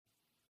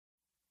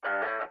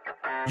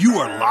You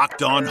are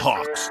Locked On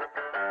Hawks,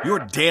 your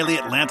daily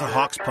Atlanta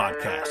Hawks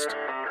podcast.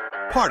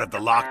 Part of the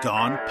Locked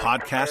On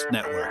Podcast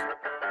Network.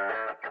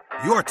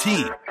 Your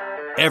team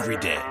every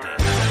day.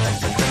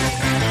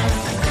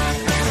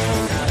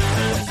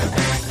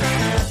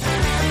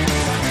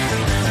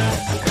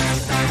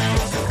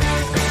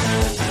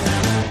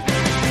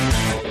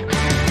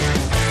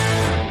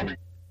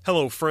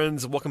 Hello,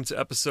 friends. Welcome to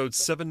episode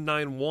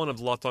 791 of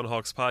the Locked On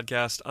Hawks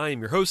podcast. I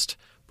am your host,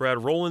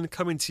 Brad Rowland,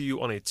 coming to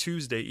you on a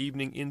Tuesday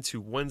evening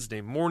into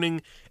Wednesday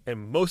morning.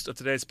 And most of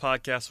today's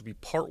podcast will be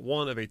part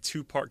one of a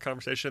two-part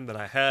conversation that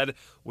I had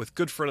with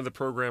good friend of the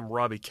program,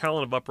 Robbie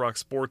Callan of Uprock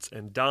Sports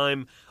and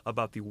Dime,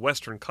 about the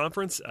Western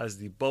Conference as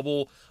the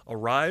bubble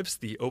arrives.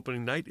 The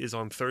opening night is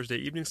on Thursday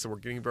evening, so we're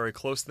getting very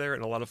close there,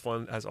 and a lot of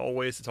fun, as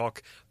always, to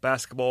talk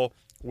basketball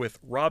with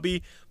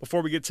Robbie.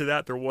 Before we get to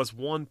that, there was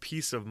one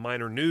piece of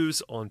minor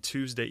news on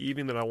Tuesday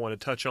evening that I want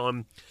to touch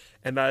on,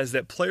 and that is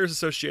that Players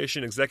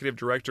Association Executive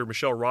Director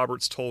Michelle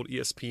Roberts told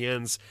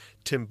ESPN's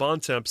Tim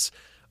Bontemps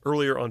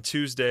earlier on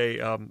Tuesday,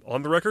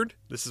 on the record,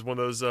 this is one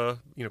of those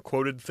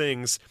quoted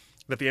things,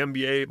 that the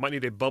NBA might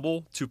need a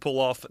bubble to pull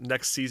off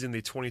next season,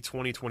 the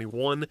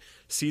 2020-21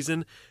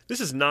 season. This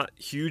is not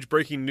huge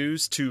breaking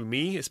news to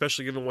me,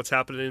 especially given what's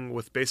happening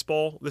with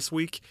baseball this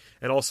week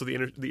and also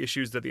the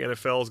issues that the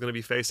NFL is going to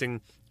be facing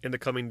in the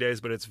coming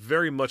days. But it's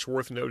very much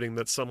worth noting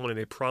that someone in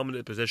a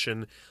prominent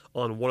position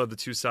on one of the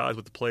two sides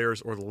with the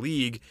players or the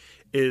league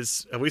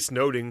is at least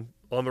noting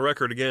on the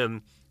record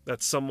again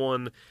that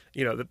someone,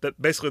 that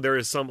basically there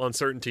is some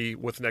uncertainty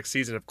with next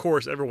season. Of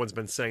course, everyone's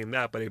been saying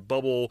that, but a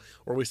bubble,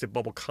 or at least a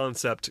bubble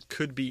concept,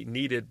 could be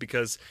needed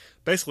because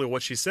basically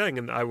what she's saying,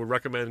 and I would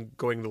recommend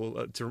going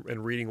to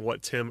and reading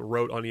what Tim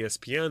wrote on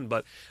ESPN,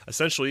 but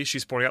essentially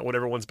she's pointing out what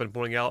everyone's been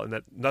pointing out and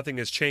that nothing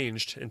has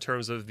changed in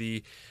terms of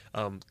the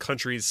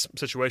country's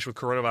situation with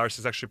coronavirus.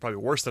 Is actually probably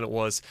worse than it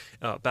was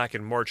back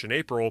in March and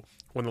April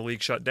when the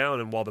league shut down.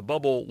 And while the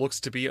bubble looks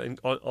to be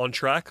on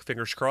track,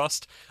 fingers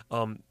crossed,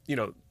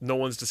 no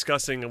one's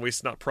discussing, at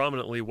least not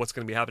prominently, what's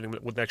going to be happening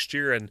with next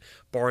year. And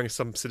barring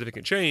some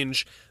significant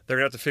change, they're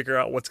going to have to figure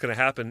out what's going to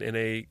happen in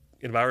a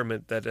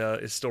environment that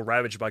is still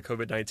ravaged by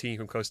COVID-19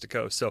 from coast to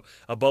coast. So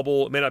a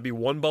bubble, it may not be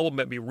one bubble, it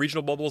might be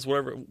regional bubbles,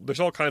 whatever. There's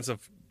all kinds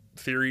of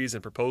theories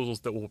and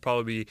proposals that will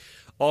probably be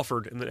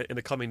offered in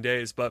the coming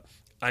days. But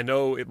I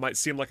know it might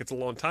seem like it's a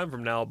long time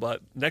from now,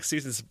 but next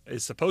season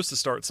is supposed to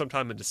start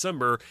sometime in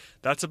December.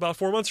 That's about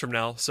 4 months from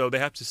now. So they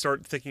have to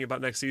start thinking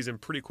about next season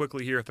pretty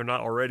quickly here if they're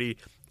not already.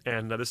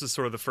 And this is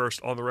sort of the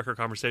first on-the-record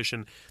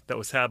conversation that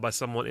was had by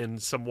someone in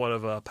somewhat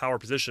of a power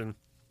position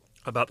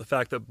about the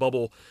fact that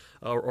bubble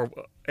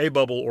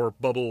or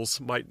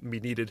bubbles might be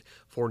needed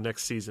for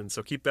next season.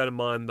 So keep that in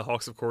mind. The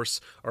Hawks, of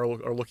course, are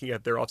looking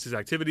at their offseason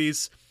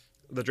activities.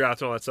 The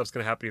draft and all that stuff's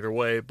going to happen either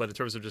way, but in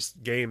terms of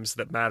just games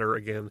that matter,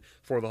 again,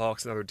 for the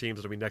Hawks and other teams,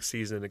 it'll be next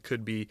season. It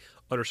could be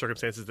under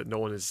circumstances that no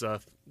one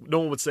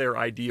would say are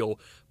ideal,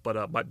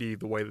 but might be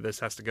the way that this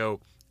has to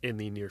go in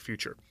the near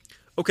future.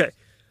 Okay.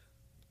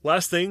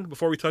 Last thing,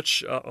 before we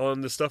touch on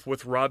the stuff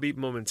with Robbie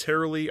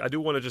momentarily, I do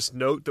want to just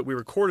note that we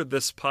recorded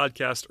this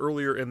podcast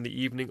earlier in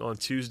the evening on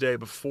Tuesday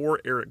before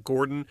Eric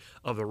Gordon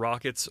of the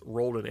Rockets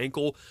rolled an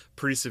ankle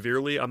pretty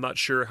severely. I'm not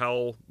sure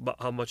how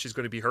much he's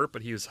going to be hurt,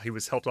 but he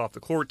was helped off the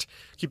court.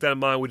 Keep that in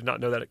mind. We did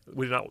not know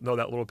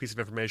that little piece of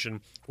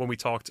information when we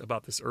talked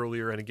about this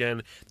earlier. And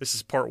again, this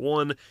is part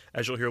one.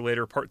 As you'll hear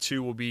later, part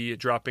two will be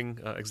dropping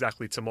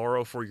exactly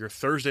tomorrow for your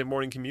Thursday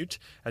morning commute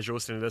as you're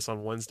listening to this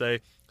on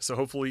Wednesday. So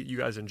hopefully you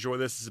guys enjoy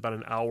this. This is about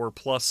an hour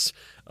plus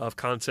of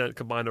content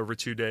combined over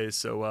 2 days.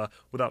 So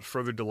without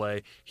further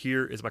delay,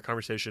 here is my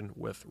conversation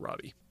with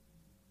Robbie.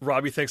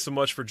 Robbie, thanks so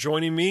much for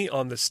joining me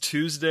on this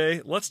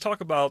Tuesday. Let's talk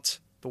about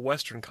the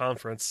Western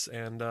Conference.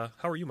 And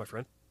how are you, my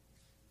friend?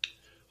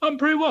 I'm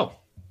pretty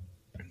well.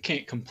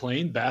 Can't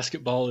complain.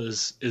 Basketball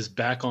is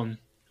back on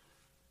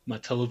my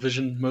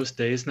television most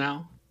days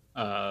now,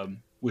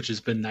 which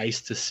has been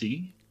nice to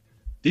see.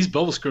 These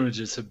bubble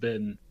scrimmages have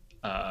been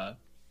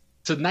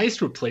it's a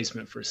nice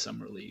replacement for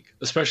Summer League,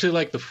 especially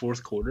like the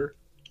fourth quarter.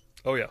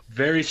 Oh yeah,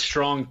 very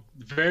strong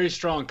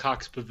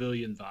Cox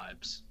Pavilion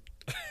vibes.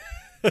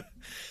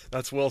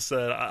 That's well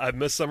said. I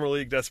miss Summer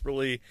League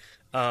desperately.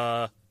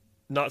 Not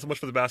so much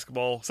for the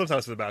basketball,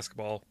 sometimes for the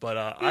basketball, but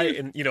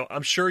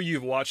I'm sure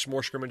you've watched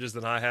more scrimmages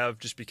than I have,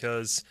 just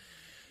because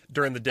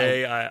during the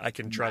day I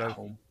can try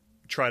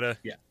to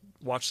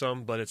watch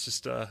some, but it's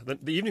just the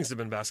evenings have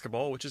been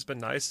basketball, which has been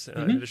nice.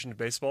 In addition to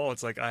baseball,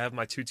 it's like I have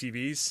my two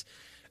TVs.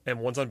 And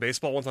one's on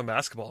baseball, one's on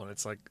basketball, and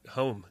it's like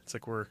home. It's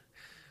like we're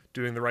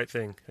doing the right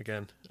thing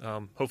again.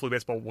 Hopefully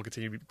baseball will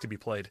continue to be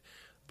played,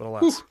 but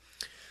alas,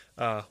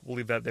 we'll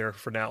leave that there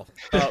for now.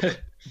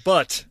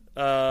 But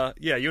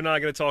you and I are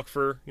going to talk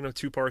for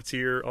 2 parts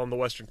here on the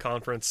Western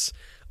Conference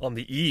on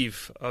the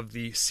eve of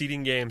the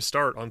seeding game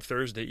start on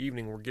Thursday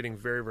evening. We're getting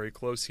very, very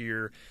close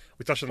here.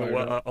 We touched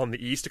on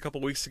the East a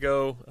couple weeks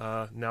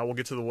ago. Now we'll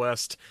get to the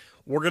West.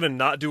 We're going to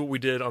not do what we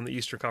did on the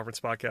Eastern Conference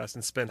podcast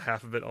and spend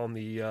half of it on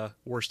the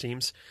worst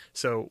teams.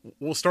 So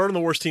we'll start on the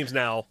worst teams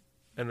now,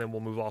 and then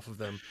we'll move off of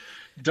them.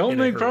 Don't in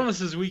a make hurry.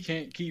 promises we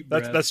can't keep.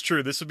 Brad. That's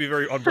true. This would be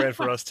very on brand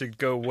for us to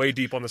go way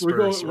deep on the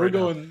Spurs. We're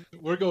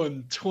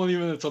going 20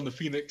 minutes on the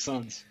Phoenix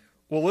Suns.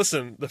 Well,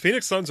 listen, the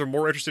Phoenix Suns are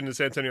more interested in the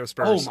San Antonio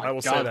Spurs. Oh my I will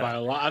God, say that. by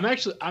a lot.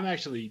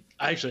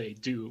 I actually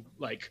do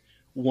like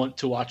want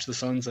to watch the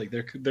Suns. Like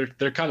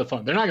they're kind of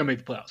fun. They're not gonna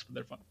make the playoffs, but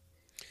they're fun.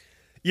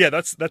 Yeah,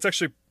 that's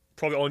actually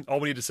probably all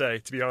we need to say,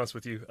 to be honest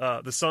with you.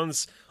 The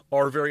Suns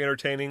are very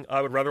entertaining.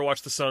 I would rather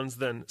watch the Suns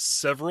than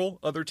several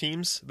other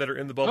teams that are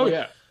in the bubble. Oh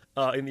yeah.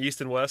 In the East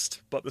and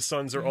West, but the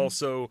Suns are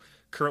also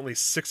currently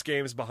 6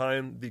 games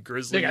behind the They got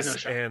Grizzlies no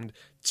shot. and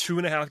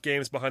 2.5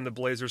 games behind the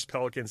Blazers,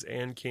 Pelicans,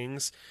 and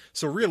Kings.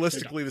 So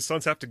realistically, the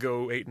Suns have to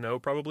go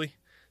 8-0 probably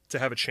to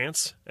have a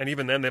chance, and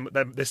even then,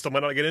 they still might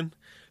not get in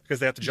because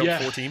they have to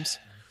jump 4 teams.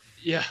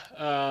 Yeah,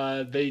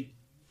 they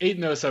 8-0,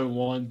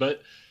 7-1,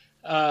 but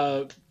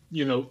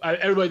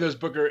everybody knows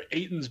Booker.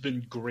 Ayton's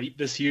been great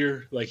this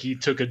year. Like he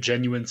took a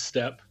genuine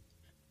step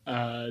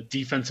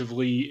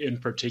defensively, in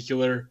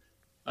particular.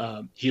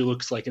 He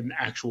looks like an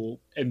actual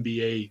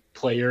NBA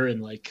player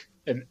and like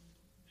an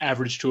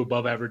average to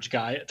above average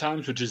guy at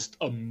times, which is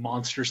a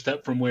monster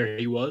step from where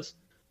he was.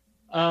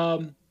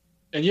 And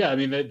yeah, I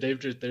mean they're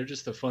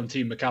just a fun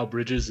team. Mikal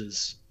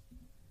Bridges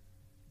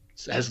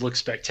has looked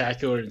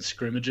spectacular in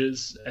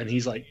scrimmages, and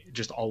he's like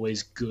just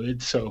always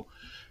good. So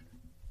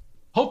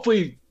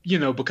hopefully,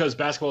 because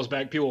basketball is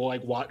back, people will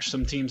like watch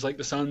some teams like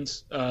the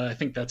Suns. I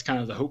think that's kind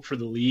of the hope for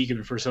the league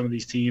and for some of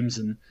these teams,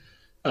 and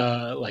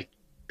like.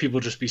 People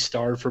just be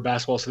starved for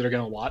basketball, so they're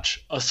going to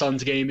watch a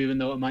Suns game, even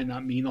though it might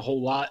not mean a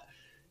whole lot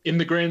in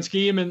the grand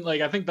scheme. And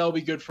like I think that'll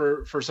be good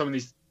for some of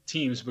these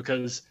teams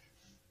because,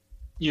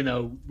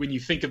 when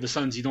you think of the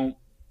Suns,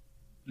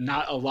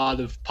 not a lot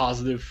of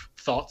positive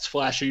thoughts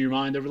flash in your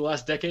mind over the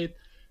last decade,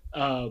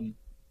 and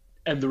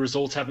the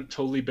results haven't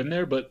totally been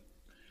there, but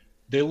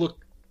they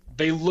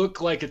look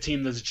like a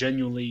team that's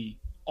genuinely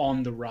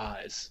on the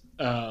rise,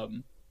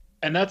 and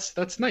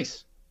that's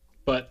nice.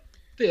 But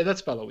yeah,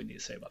 that's about all we need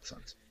to say about the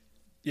Suns.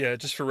 Yeah,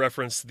 just for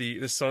reference,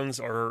 the Suns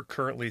are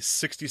currently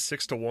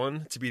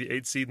 66-1 to be the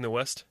 8th seed in the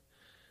West.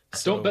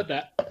 So don't bet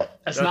that.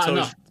 That's not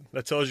enough.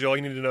 That tells you all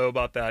you need to know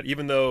about that.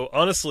 Even though,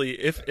 honestly,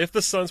 if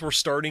the Suns were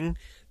starting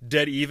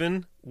dead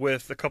even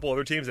with a couple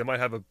other teams, they might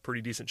have a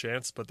pretty decent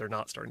chance, but they're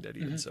not starting dead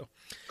even. So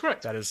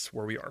correct. That is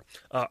where we are.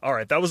 All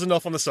right, that was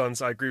enough on the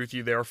Suns. I agree with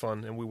you. They are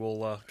fun, and we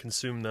will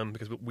consume them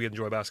because we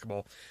enjoy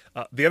basketball.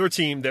 The other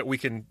team that we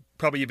can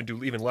probably even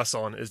do even less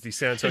on is the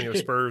San Antonio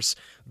Spurs.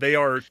 They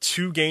are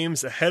 2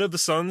 games ahead of the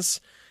Suns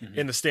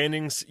in the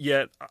standings,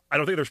 yet I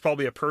don't think there's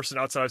probably a person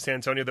outside of San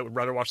Antonio that would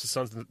rather watch the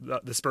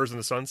Spurs than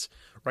the Suns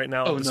right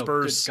now. Oh, the no.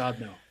 Spurs, Good God,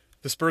 no.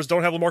 The Spurs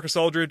don't have LaMarcus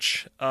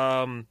Aldridge.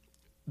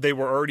 They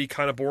were already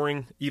kind of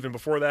boring even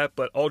before that,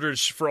 but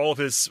Aldridge, for all of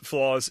his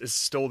flaws, is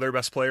still their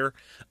best player.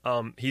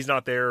 He's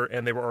not there,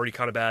 and they were already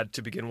kind of bad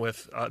to begin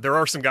with. There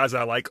are some guys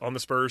that I like on the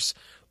Spurs,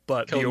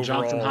 but Keldon the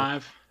overall... Johnson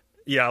Hive.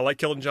 Yeah, I like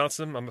Keldon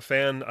Johnson. I'm a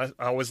fan. I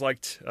always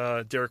liked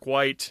Derek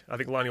White. I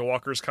think Lonnie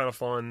Walker is kind of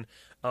fun.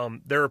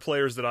 There are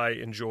players that I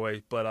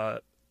enjoy,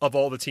 but of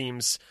all the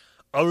teams,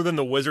 other than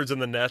the Wizards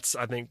and the Nets,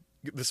 I think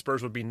the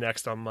Spurs would be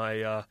next on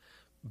my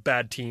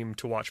bad team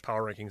to watch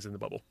power rankings in the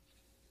bubble.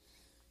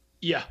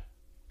 Yeah,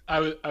 I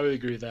would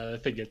agree with that. I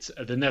think it's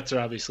the Nets are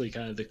obviously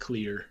kind of the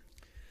clear.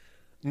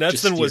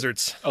 Nets and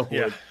Wizards. Oh,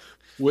 yeah.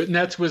 With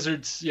Nets,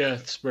 Wizards, yeah,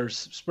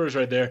 Spurs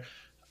right there.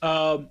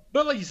 But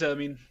like you said, I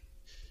mean,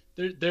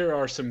 there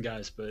are some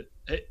guys, but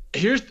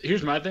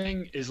here's my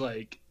thing is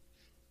like,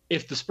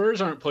 if the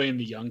Spurs aren't playing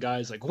the young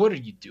guys, like, what are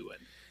you doing?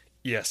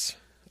 Yes.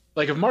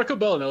 Like, if Marco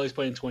Bellinelli's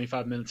playing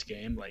 25 minutes a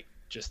game, like,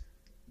 just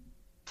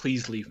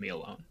please leave me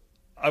alone.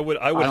 I would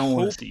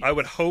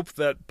hope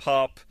that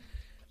Pop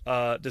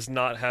does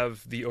not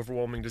have the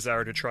overwhelming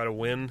desire to try to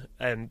win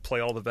and play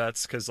all the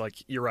vets, because, like,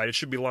 you're right, it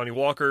should be Lonnie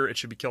Walker, it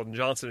should be Keldon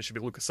Johnson, it should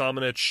be Luka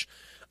Samanic.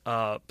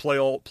 Play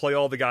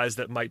all the guys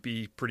that might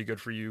be pretty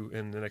good for you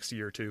in the next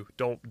year or two.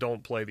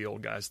 Don't play the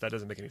old guys. That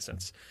doesn't make any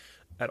sense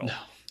at all.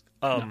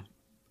 No.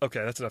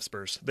 Okay, that's enough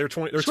Spurs. They're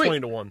 20-1.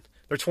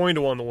 They're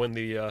 20-1 to win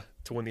the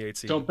 8th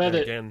seed. Don't bet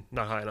it. Again,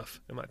 not high enough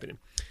in my opinion.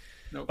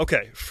 Nope.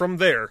 Okay, from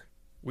there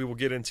we will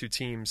get into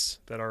teams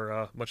that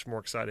are much more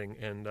exciting,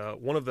 and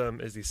one of them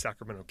is the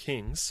Sacramento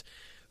Kings,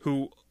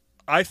 who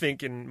I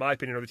think, in my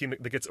opinion, are the team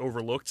that gets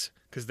overlooked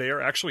because they are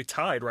actually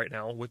tied right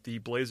now with the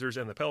Blazers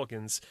and the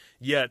Pelicans.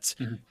 Yet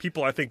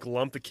people, I think,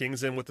 lump the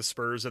Kings in with the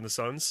Spurs and the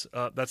Suns.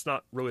 That's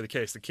not really the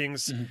case. The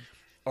Kings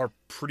are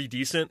pretty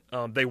decent.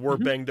 They were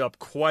banged up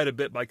quite a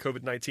bit by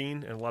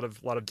COVID-19 and a lot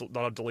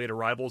of delayed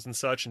arrivals and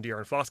such. And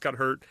De'Aaron Fox got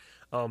hurt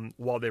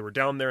while they were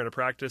down there in a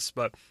practice.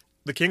 But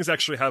the Kings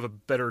actually have a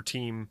better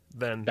team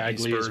than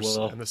Bagley the Spurs as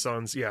well. and the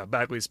Suns. Yeah,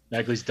 Bagley's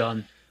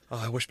done.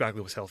 I wish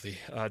Bagley was healthy,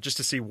 just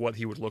to see what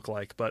he would look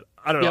like. But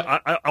I don't know.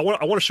 I want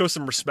to show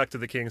some respect to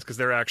the Kings because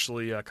they're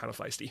actually kind of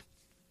feisty.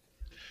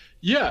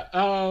 Yeah,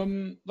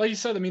 like you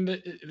said, I mean,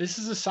 this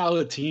is a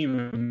solid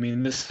team. I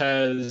mean, this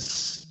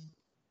has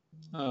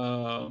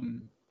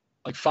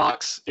like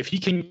Fox, if he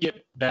can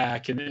get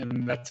back,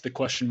 and that's the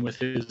question with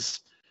his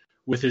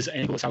with his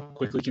ankles. How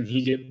quickly can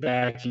he get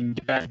back and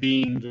get back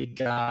being the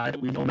guy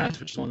that we know him as,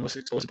 which is one of the most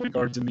explosive point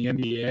guards in the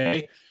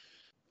NBA.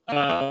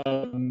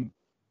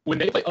 When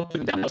they play up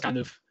and down,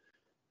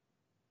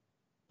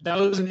 that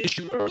was an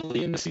issue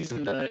early in the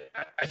season that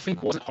I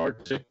think wasn't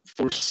hard to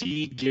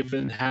foresee,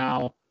 given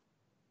how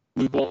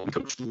Luke Walton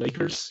coached the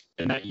Lakers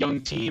and that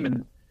young team,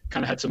 and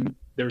kind of had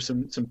there was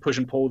some push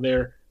and pull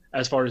there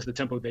as far as the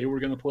tempo they were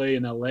going to play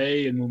in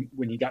LA. And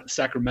when he got to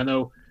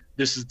Sacramento,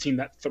 this is a team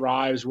that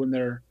thrives when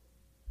they're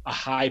a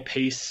high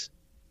pace,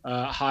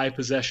 high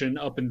possession,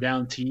 up and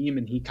down team.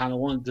 And he kind of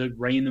wanted to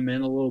rein them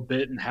in a little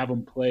bit and have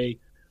them play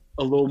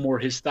a little more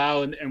his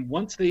style. And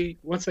once they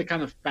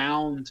kind of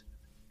found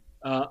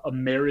a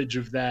marriage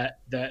of that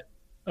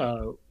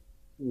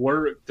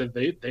work, that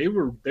they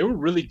were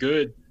really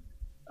good,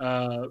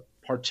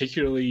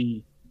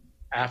 particularly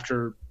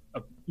after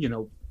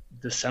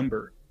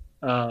December.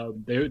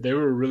 They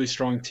were a really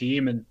strong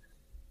team, and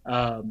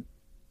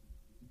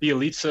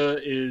Bjelica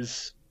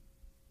is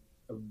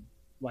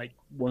like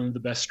one of the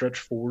best stretch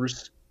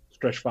fours,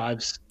 stretch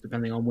fives,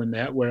 depending on where they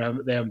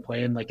have them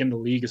playing, like in the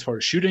league as far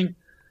as shooting.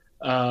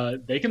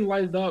 They can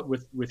light it up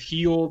with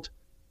Hield,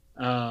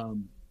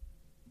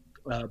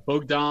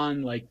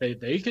 Bogdan. Like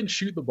they can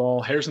shoot the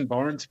ball. Harrison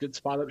Barnes, a good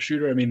spot up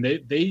shooter. I mean,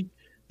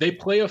 they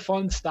play a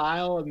fun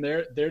style, and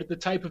they're the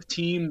type of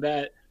team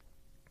that,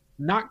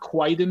 not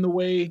quite in the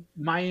way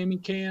Miami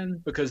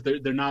can, because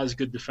they're not as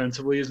good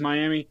defensively as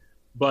Miami,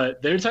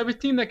 but they're the type of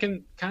team that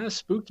can kind of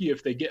spook you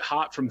if they get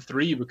hot from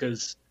three,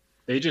 because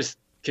they just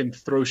can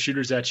throw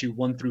shooters at you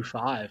 1 through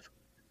 5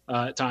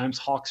 at times.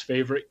 Hawks'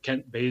 favorite,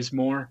 Kent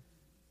Bazemore,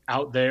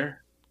 out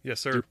there. Yes,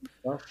 sir.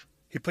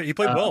 He played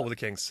well with the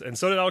Kings, and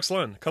so did Alex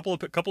Len. A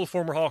couple of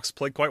former Hawks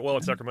played quite well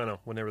in Sacramento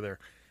when they were there.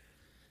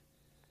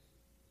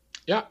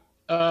 Yeah.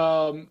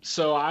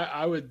 So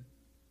I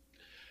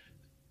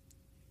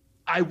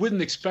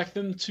wouldn't expect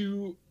them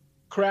to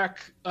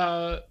crack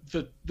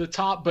the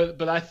top,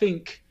 but I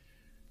think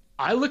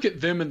I look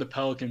at them and the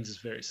Pelicans as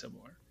very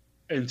similar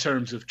in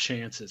terms of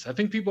chances. I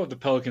think people have the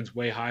Pelicans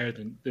way higher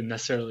than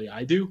necessarily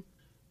I do.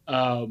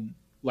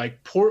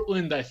 Like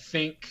Portland, I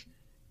think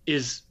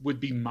would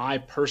be my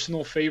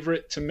personal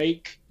favorite to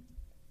make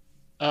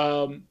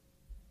a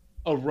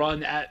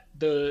run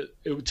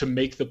to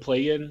make the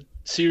play-in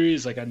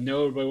series. Like, I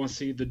know everybody wants to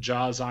see the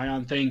Ja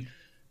Zion thing.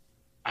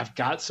 I've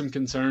got some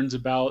concerns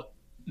about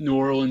New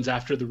Orleans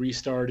after the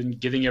restart and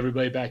getting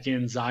everybody back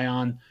in.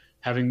 Zion,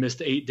 having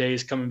missed 8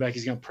 days, coming back,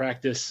 he's going to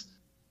practice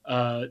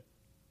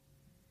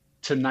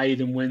tonight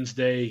and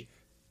Wednesday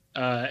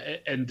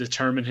and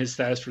determine his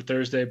status for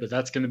Thursday. But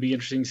that's going to be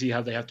interesting to see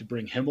how they have to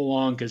bring him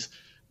along, because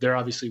they're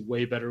obviously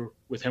way better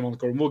with him on the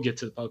court. And we'll get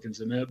to the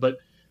Pelicans in a minute. But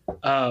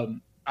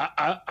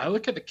I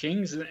look at the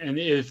Kings, and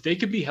if they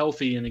could be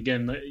healthy, and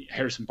again,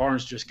 Harrison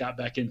Barnes just got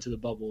back into the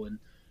bubble, and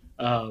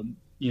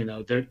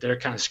they're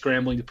kind of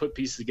scrambling to put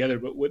pieces together.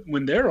 But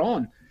when they're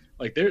on,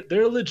 like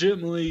they're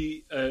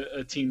legitimately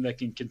a team that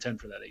can contend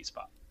for that 8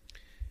 spot.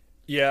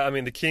 Yeah, I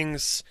mean, the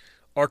Kings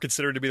are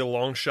considered to be the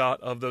long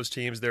shot of those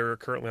teams. They're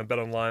currently on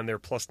BetOnline. They're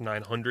plus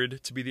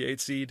 900 to be the 8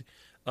 seed.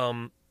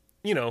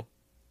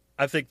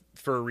 I think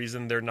for a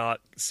reason they're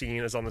not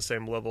seen as on the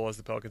same level as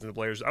the Pelicans and the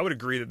Blazers. I would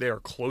agree that they are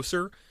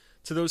closer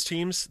to those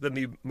teams than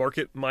the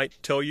market might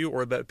tell you,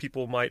 or that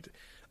people might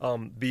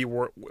be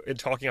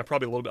talking. I'm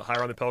probably a little bit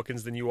higher on the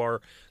Pelicans than you are,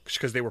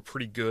 because they were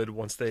pretty good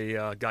once they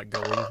got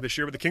going this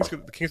year. But the Kings were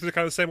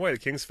kind of the same way. The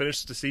Kings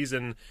finished the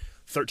season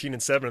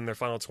 13-7 in their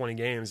final 20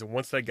 games, and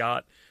once they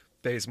got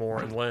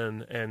Bazemore and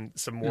Len and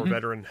some more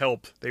veteran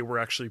help, they were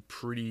actually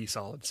pretty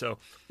solid. So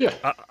yeah,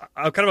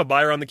 I'm kind of a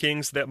buyer on the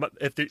Kings.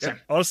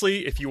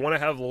 Honestly, if you want to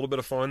have a little bit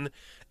of fun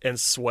and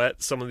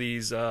sweat some of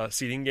these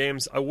seeding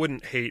games, I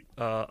wouldn't hate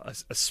a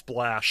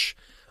splash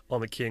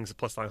on the Kings at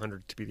plus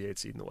 900 to be the 8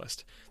 seed in the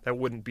West. That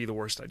wouldn't be the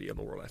worst idea in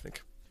the world, I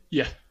think.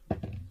 Yeah.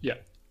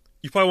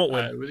 You probably won't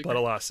win, but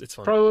alas, it's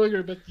fun. Probably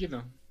agree, but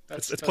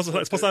it's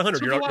plus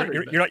 900.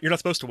 You're not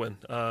supposed to win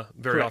very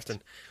Correct.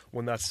 often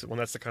when that's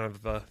the kind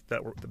of the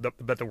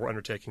bet that we're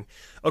undertaking.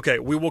 Okay,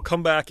 we will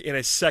come back in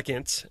a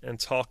second and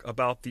talk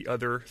about the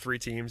other 3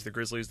 teams: the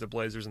Grizzlies, the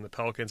Blazers, and the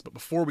Pelicans. But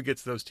before we get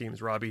to those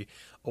teams, Robbie,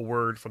 a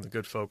word from the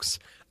good folks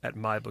at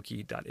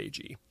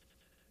mybookie.ag.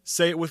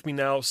 Say it with me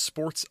now,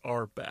 sports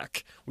are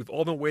back. We've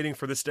all been waiting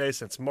for this day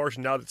since March.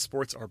 Now that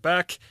sports are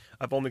back,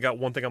 I've only got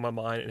one thing on my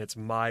mind, and it's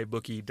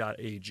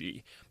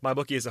mybookie.ag.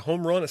 MyBookie is a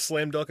home run, a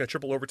slam dunk, and a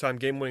triple overtime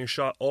game-winning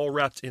shot all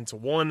wrapped into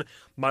one.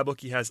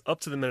 MyBookie has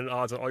up-to-the-minute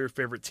odds on all your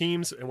favorite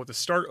teams, and with the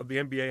start of the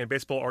NBA and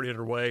baseball already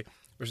underway,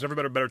 there's never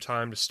been a better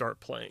time to start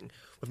playing.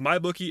 With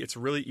MyBookie, it's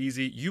really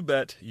easy. You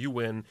bet, you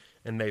win,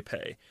 and they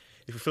pay.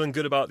 If you're feeling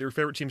good about your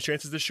favorite team's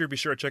chances this year, be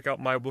sure to check out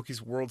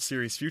MyBookie's World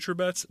Series future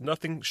bets.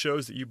 Nothing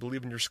shows that you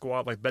believe in your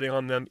squad like betting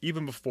on them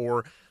even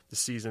before the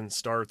season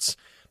starts.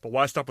 But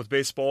why stop with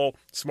baseball?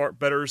 Smart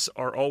bettors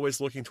are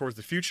always looking towards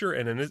the future,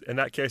 and in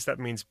that case, that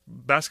means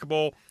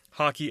basketball,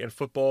 hockey, and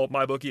football.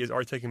 MyBookie is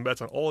already taking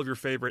bets on all of your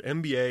favorite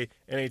NBA,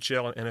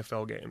 NHL, and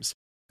NFL games.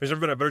 There's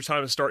never been a better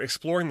time to start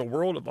exploring the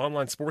world of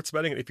online sports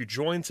betting. And if you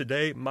join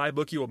today,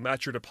 MyBookie will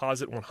match your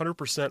deposit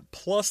 100%.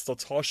 Plus, they'll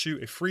toss you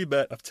a free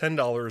bet of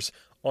 $10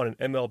 on an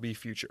MLB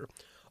future.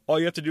 All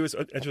you have to do is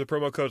enter the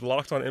promo code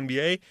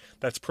LOCKEDONNBA.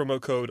 That's promo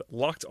code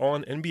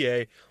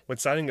LOCKEDONNBA when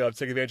signing up.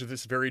 Take advantage of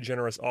this very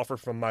generous offer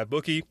from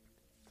MyBookie.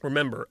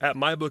 Remember, at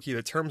MyBookie,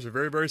 the terms are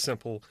very, very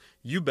simple.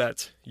 You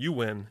bet, you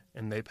win,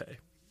 and they pay.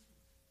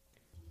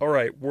 All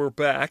right, we're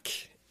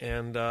back,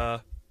 and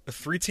a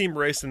 3-team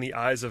race in the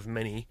eyes of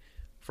many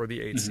for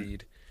the 8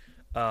 seed.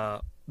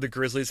 The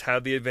Grizzlies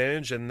have the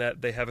advantage in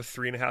that they have a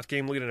 3.5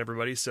 game lead on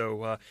everybody,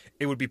 so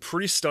it would be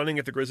pretty stunning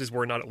if the Grizzlies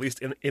were not at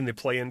least in the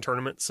play-in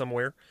tournament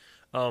somewhere.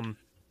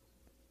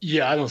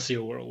 Yeah, I don't see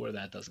a world where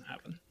that doesn't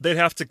happen. They'd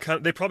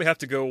probably have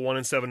to go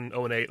 1-7,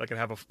 0-8, like, and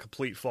have a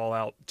complete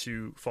fallout,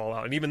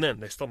 and even then,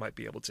 they still might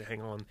be able to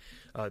hang on.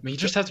 I mean, you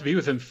just have to be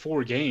within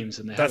 4 games,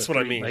 and that's what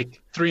I mean. Like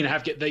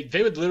 3.5.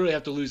 They would literally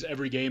have to lose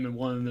every game, and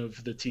one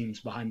of the teams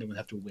behind them would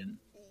have to win.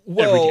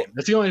 Well, every game.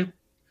 That's the only.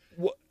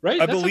 Right?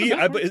 I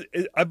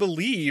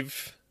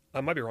believe.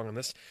 I might be wrong on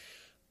this.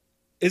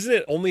 Isn't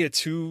it only a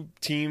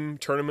 2-team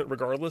tournament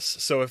regardless?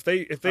 So if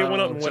they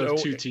went out and went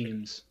 2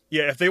 teams.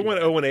 Yeah, if they went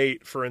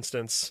 0-8, for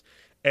instance,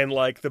 and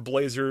like the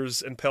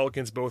Blazers and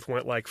Pelicans both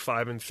went like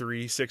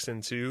 5-3,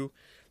 6-2,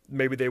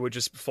 maybe they would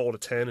just fall to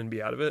 10 and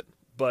be out of it.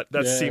 But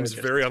that seems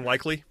very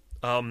unlikely.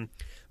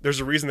 There's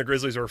a reason the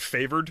Grizzlies are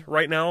favored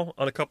right now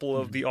on a couple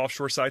of the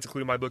offshore sites,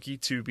 including MyBookie,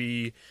 to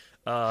be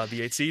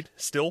the 8 seed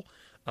still.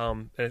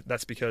 And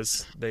that's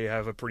because they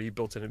have a pretty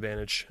built-in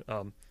advantage.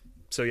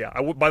 So yeah,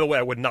 by the way,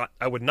 I would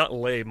not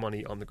lay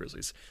money on the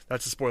Grizzlies.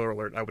 That's a spoiler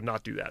alert. I would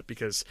not do that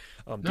because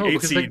the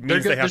 8 seed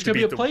means they have to beat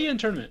be a play-in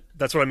tournament.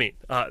 That's what I mean.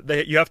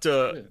 You have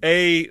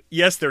to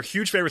yes, they're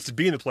huge favorites to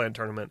be in the play-in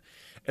tournament,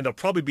 and they'll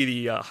probably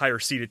be the higher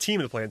seeded team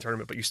in the play-in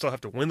tournament. But you still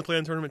have to win the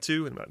play-in tournament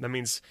too, and that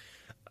means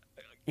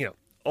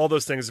all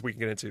those things we can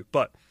get into.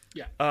 But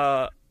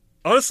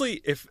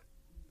honestly, if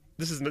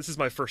this is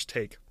my first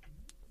take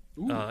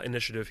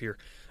initiative here.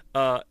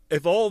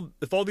 If all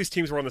these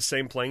teams were on the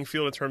same playing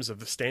field in terms of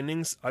the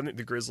standings, I think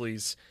the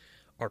Grizzlies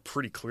are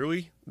pretty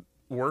clearly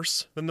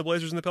worse than the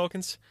Blazers and the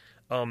Pelicans.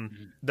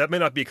 That may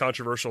not be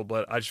controversial,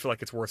 but I just feel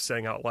like it's worth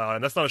saying out loud.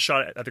 And that's not a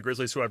shot at the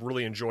Grizzlies, who I've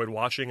really enjoyed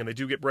watching. And they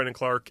do get Brandon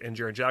Clark and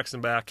Jaren Jackson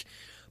back,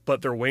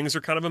 but their wings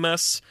are kind of a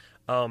mess.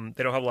 They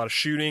don't have a lot of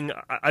shooting.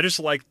 I just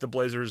like the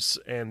Blazers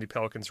and the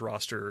Pelicans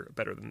roster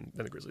better than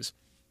the Grizzlies.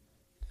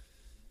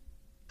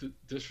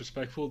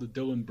 Disrespectful to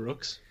Dylan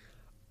Brooks.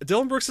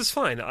 Dylan Brooks is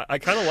fine. I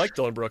kind of like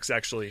Dylan Brooks,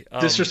 actually.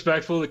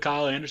 Disrespectful to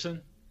Kyle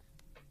Anderson?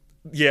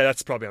 Yeah,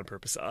 that's probably on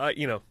purpose. Kyle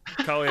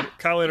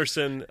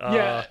Anderson.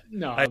 I'm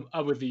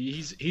with you.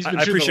 He's been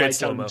shooting the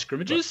lights out in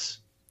scrimmages.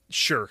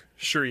 Sure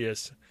he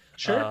is.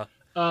 Sure.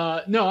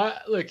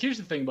 Look, here's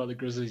the thing about the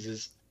Grizzlies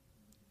is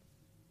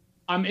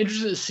I'm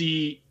interested to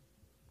see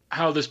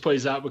how this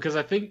plays out, because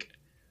I think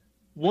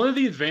one of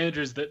the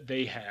advantages that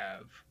they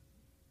have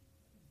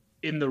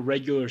in the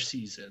regular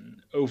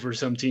season over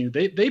some teams,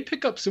 they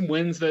pick up some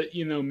wins that,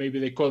 maybe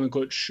they quote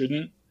unquote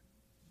shouldn't,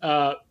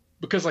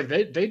 because like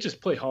they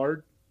just play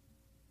hard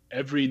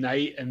every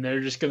night and they're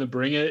just going to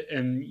bring it.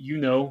 And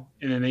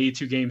in an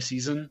 82 game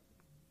season,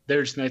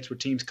 there's nights where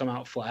teams come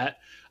out flat.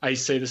 I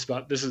say this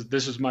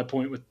was my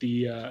point with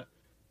the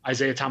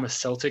Isaiah Thomas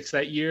Celtics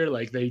that year.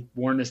 Like, they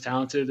weren't as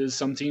talented as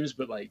some teams,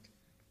 but like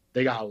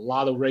they got a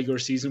lot of regular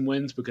season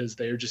wins because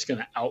they're just going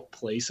to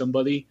outplay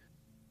somebody.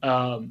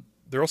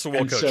 They're also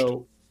well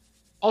coached.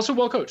 Also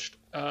well coached.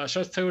 Shout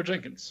out to Taylor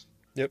Jenkins.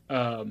 Yep.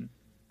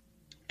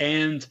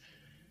 And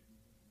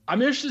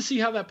I'm interested to see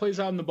how that plays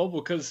out in the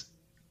bubble, because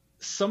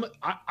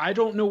I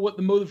don't know what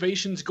the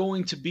motivation's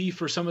going to be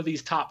for some of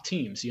these top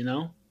teams.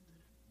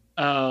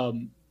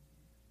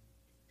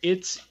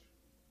 It's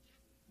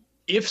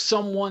if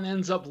someone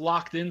ends up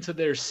locked into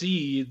their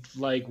seed,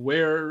 like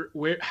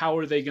how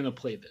are they going to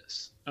play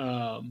this?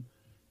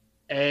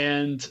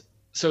 And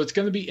so it's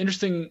going to be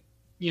interesting.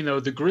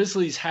 The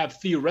Grizzlies have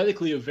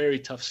theoretically a very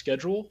tough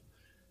schedule.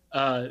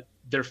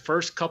 Their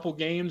first couple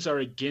games are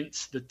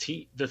against the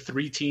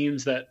 3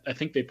 teams that I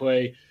think they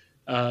play,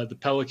 the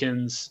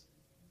Pelicans,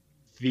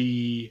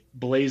 the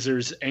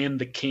Blazers, and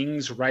the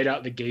Kings right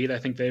out the gate. I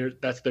think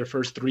that's their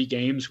first 3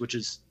 games, which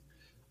is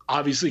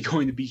obviously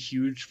going to be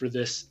huge for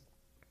this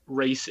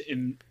race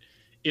in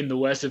the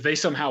West. If they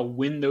somehow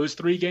win those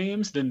 3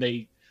 games, then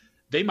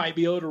they might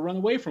be able to run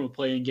away from a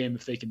play-in game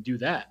if they can do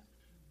that.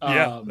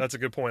 Yeah, that's a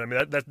good point. I mean,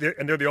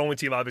 and they're the only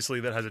team,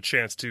 obviously, that has a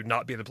chance to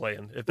not be in the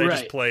play-in. If they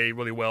just play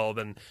really well,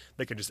 then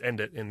they can just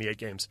end it in the 8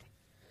 games.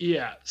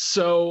 Yeah,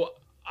 so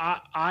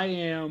I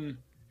am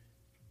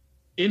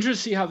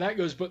interested to see how that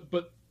goes.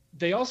 But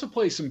they also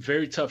play some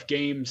very tough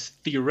games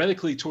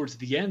theoretically towards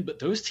the end. But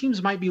those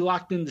teams might be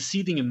locked into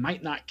seeding and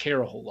might not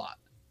care a whole lot.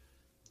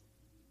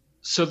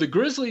 So the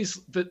Grizzlies,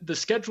 the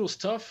schedule's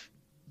tough,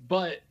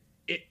 but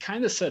it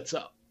kind of sets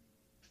up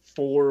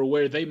for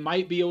where they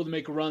might be able to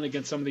make a run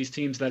against some of these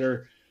teams that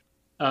are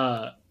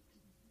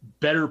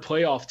better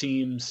playoff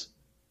teams,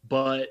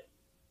 but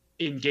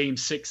in game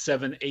 6,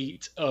 7,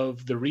 8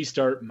 of the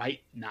restart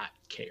might not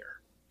care.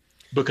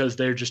 because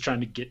they're just trying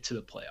to get to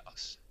the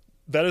playoffs.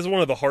 That is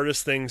one of the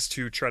hardest things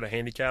to try to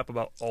handicap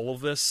about all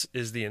of this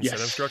is the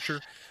incentive structure.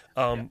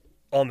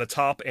 On the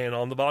top and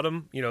on the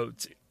bottom,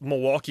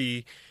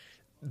 Milwaukee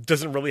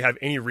doesn't really have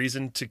any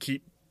reason to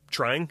keep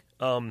trying.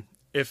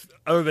 If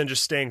other than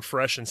just staying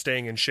fresh and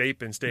staying in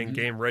shape and staying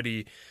game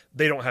ready,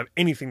 they don't have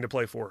anything to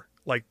play for.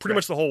 Like pretty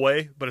much the whole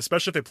way, but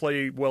especially if they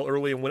play well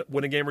early and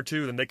win a game or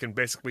two, then they can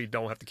basically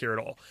don't have to care at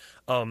all.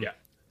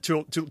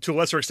 To a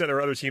lesser extent, there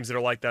are other teams that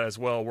are like that as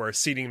well, where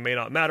seeding may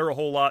not matter a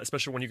whole lot,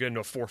 especially when you get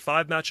into a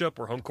 4-5 matchup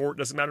where home court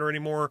doesn't matter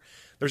anymore.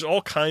 There's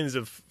all kinds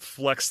of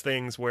flex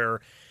things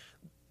where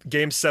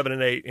games 7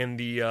 and 8 in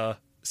the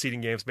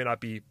seeding games may not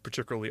be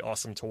particularly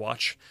awesome to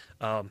watch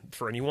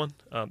for anyone.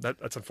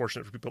 That's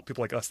unfortunate for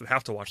people like us that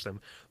have to watch them.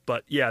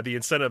 But yeah, the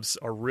incentives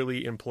are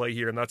really in play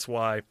here, and that's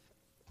why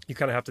you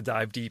kind of have to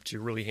dive deep to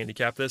really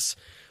handicap this.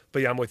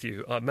 But yeah, I'm with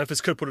you.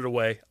 Memphis could put it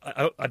away.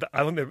 I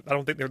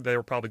don't think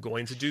they're probably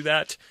going to do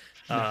that.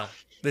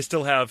 They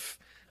still have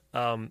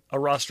a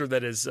roster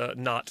that is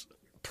not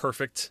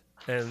perfect,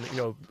 and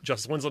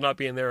Justice Winslow not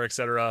being there,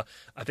 etc.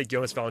 I think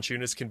Jonas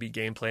Valanciunas can be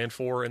game planned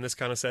for in this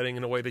kind of setting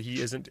in a way that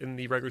he isn't in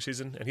the regular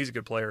season, and he's a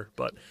good player.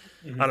 But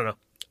I don't know.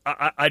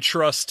 I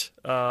trust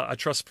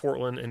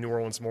Portland and New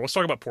Orleans more. Let's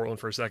talk about Portland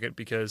for a second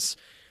because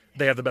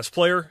they have the best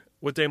player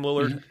with Dame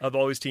Lillard of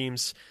all these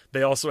teams.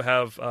 They also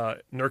have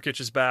Nurkic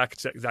is back.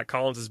 Zach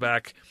Collins is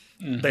back.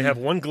 They have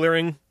one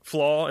glaring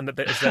flaw, and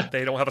is that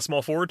they don't have a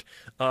small forward.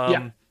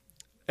 And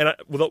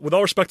with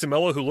all respect to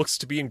Melo, who looks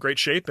to be in great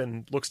shape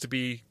and looks to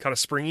be kind of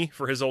springy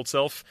for his old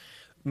self,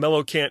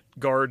 Melo can't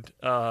guard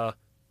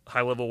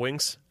high-level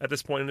wings at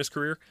this point in his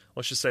career.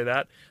 Let's just say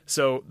that.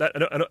 So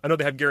I know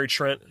they have Gary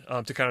Trent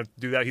to kind of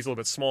do that. He's a little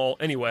bit small.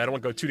 Anyway, I don't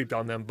want to go too deep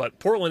on them, but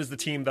Portland is the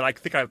team that I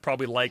think I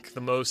probably like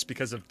the most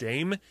because of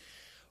Dame.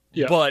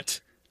 Yeah.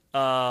 But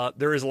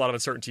there is a lot of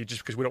uncertainty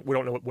just because we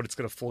don't know what it's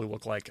going to fully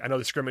look like. I know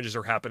the scrimmages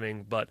are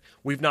happening, but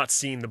we've not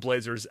seen the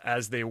Blazers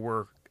as they're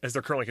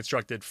currently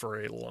constructed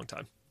for a long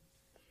time.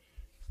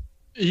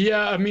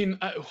 Yeah, I mean,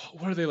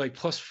 what are they like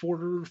plus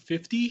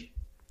 450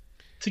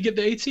 to get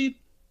the 8 seed?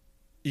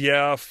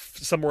 Yeah,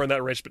 somewhere in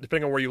that range, but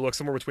depending on where you look,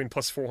 somewhere between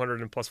plus 400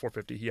 and plus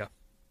 450. Yeah,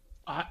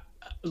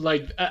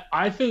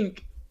 I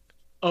think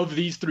of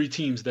these three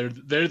teams, they're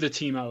the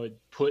team I would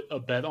put a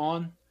bet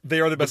on. They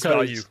are the best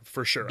value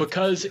for sure.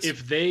 Because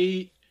if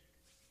they,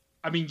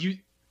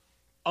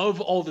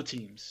 of all the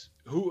teams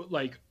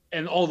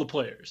and all the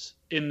players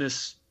in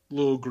this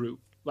little group,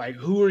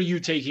 who are you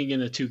taking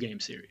in a 2-game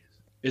series?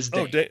 It's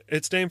Dame.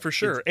 It's Dame for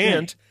sure.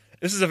 And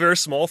this is a very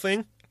small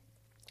thing,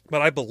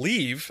 but I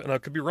believe, and I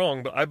could be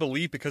wrong, but I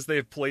believe because they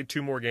have played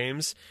 2 more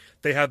games,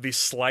 they have the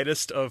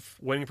slightest of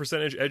winning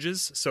percentage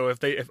edges. So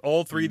if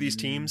all 3 of these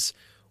teams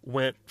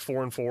went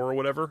 4-4 or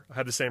whatever,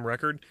 had the same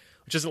record,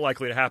 which isn't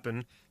likely to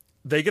happen,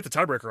 they get the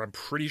tiebreaker, I'm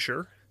pretty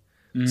sure.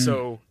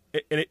 So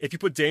if you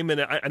put Dame in,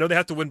 I know they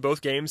have to win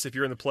both games. If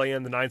you're in the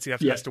play-in, the 9 seed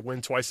has to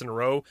win twice in a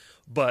row.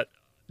 But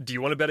do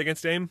you want to bet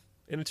against Dame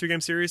in a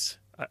 2-game series?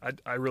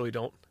 I really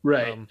don't.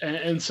 Right.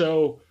 And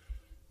so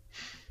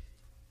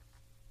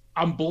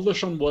I'm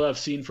bullish on what I've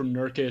seen from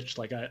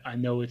Nurkic. I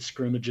know it's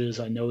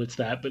scrimmages. I know it's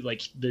that. But,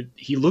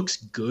 he looks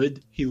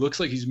good. He looks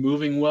like he's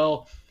moving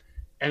well.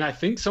 And I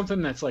think something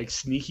that's,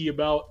 sneaky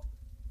about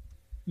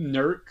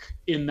Nurk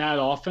in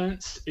that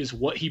offense is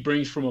what he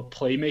brings from a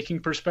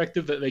playmaking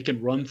perspective, that they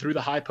can run through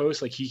the high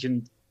post. He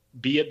can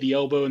be at the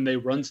elbow and they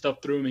run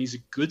stuff through him. He's a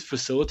good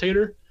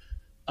facilitator.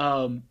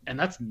 And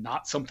that's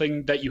not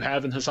something that you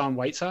have in Hassan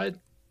Whiteside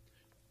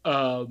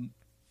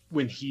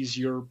when he's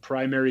your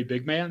primary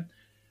big man.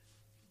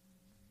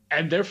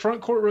 And their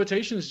front court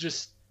rotation is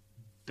just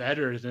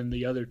better than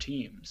the other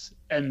teams.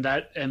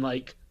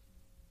 Like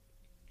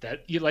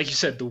you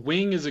said, the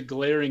wing is a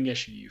glaring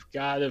issue.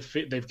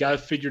 They've got to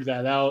figure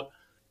that out.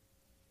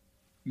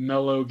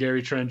 Melo,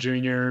 Gary Trent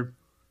Jr.,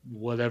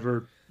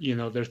 whatever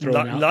they're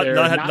throwing out there.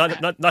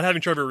 Not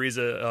having Trevor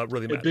Ariza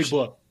really matters. Big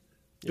blow,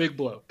 big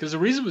blow. Because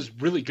Ariza was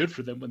really good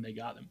for them when they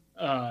got him.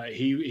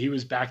 He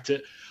was back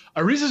to.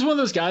 Ariza's one of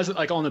those guys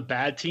that on a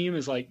bad team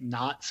is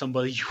not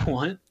somebody you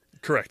want.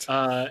 Correct.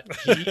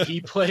 He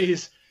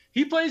plays.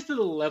 He plays to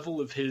the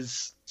level of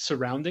his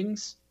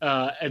surroundings.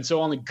 And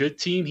so on a good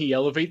team, he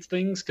elevates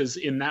things because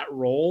in that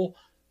role,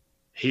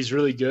 he's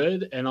really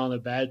good. And on a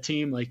bad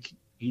team,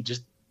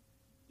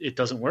 it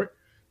doesn't work.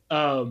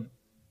 And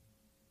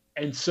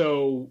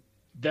so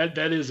that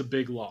is a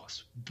big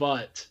loss.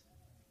 But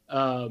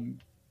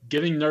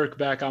getting Nurk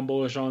back, I'm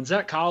bullish on.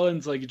 Zach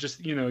Collins,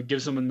 it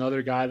gives him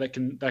another guy that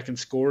can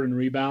score and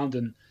rebound.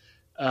 And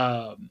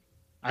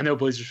I know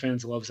Blazers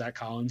fans love Zach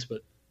Collins,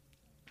 but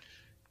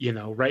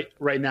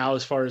right now,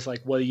 as far as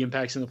what he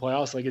impacts in the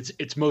playoffs,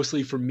 it's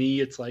mostly for me.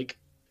 It's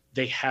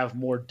they have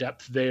more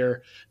depth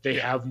there. They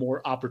have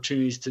more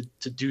opportunities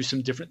to do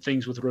some different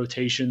things with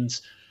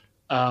rotations.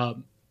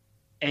 And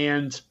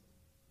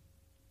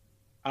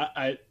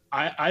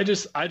I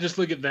just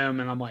look at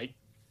them and I'm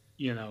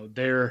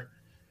they're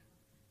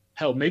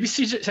hell. Maybe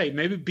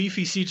maybe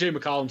beefy CJ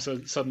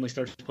McCollum suddenly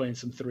starts playing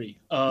some 3.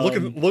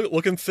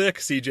 Looking thick,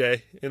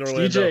 CJ in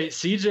Orlando.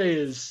 CJ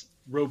is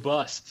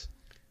robust.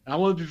 And I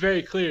want to be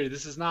very clear.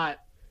 He's not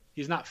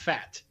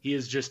fat. He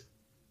is just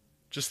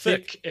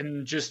thick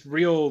and just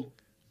real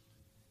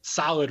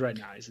solid right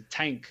now. He's a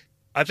tank.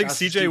 I think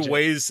CJ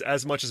weighs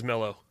as much as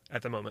Melo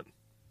at the moment.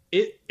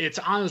 It's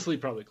honestly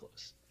probably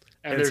close.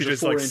 And there's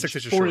CJ's a 4 like inch, 6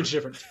 inches 4 inch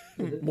difference.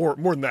 more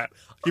than that.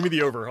 Give me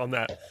the over on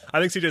that. I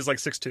think CJ's like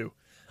 6'2".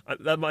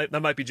 That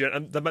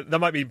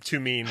might be too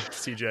mean,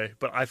 CJ.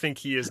 But I think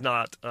he is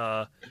not.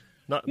 I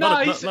don't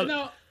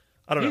know.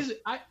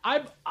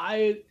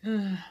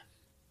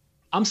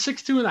 I'm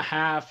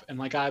 6'2.5", and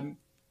like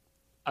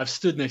I've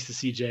stood next to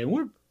CJ, and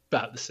we're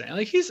about the same.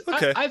 Like he's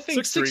okay. I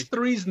think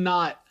 6'3" is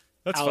not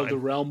That's out fine. of the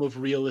realm of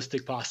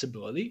realistic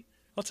possibility.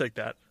 I'll take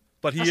that.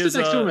 But he I is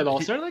stood next to him at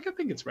All-Star. Like I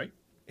think it's right.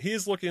 He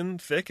is looking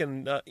thick,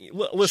 and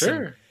listen,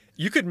 Sure.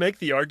 You could make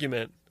the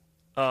argument.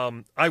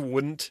 I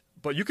wouldn't,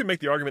 but you could make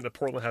the argument that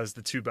Portland has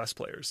the two best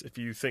players. If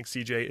you think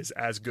CJ is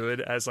as good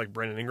as like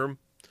Brandon Ingram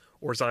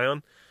or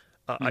Zion,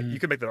 you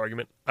could make that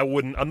argument. I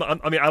wouldn't. I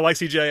like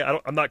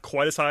CJ. I'm not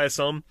quite as high as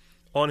some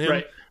on him.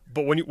 Right.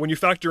 But when you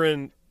factor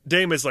in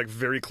Dame is like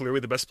very clearly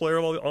the best player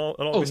on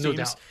all these teams,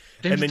 doubt.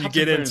 and then you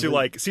get into player.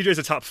 like CJ's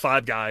a top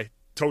 5 guy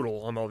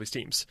total on all these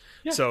teams.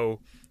 Yeah. So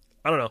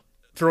I don't know.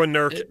 Throw in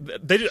Nurk.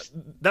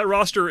 That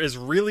roster is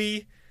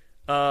really.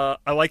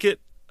 I like it.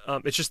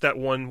 It's just that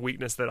one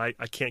weakness that I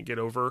can't get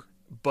over.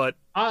 But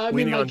I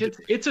mean, like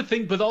it's a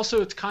thing, but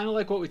also it's kind of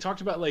like what we talked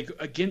about, like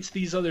against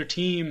these other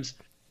teams.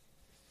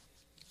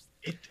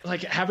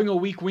 Like having a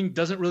weak wing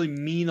doesn't really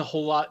mean a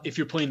whole lot if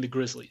you're playing the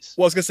Grizzlies.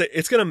 Well, I was gonna say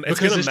it's gonna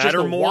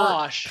matter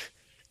more.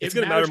 It's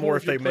gonna matter more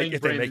if they make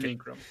it.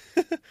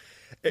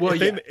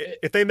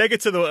 If they make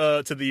it to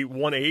the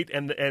 1-8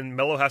 and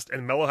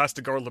Melo has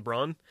to guard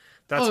LeBron,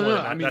 that's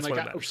when it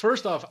matters.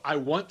 First off, I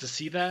want to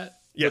see that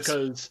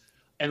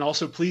and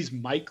also please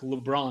mic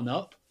LeBron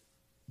up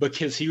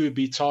because he would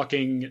be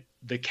talking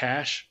the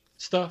cash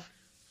stuff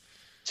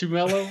to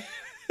Melo.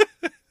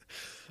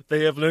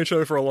 They have known each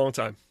other for a long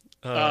time.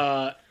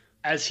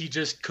 As he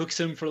just cooks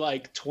him for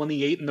like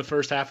 28 in the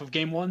first half of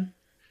game 1.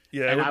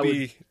 Yeah,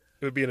 it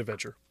would be an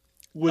adventure.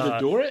 Would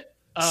adore it.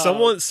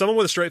 Someone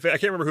with a straight face, I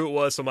can't remember who it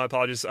was, so my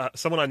apologies.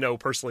 Someone I know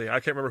personally, I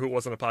can't remember who it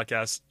was on the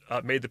podcast,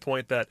 made the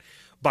point that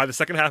by the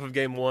second half of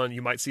game 1,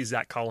 you might see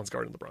Zach Collins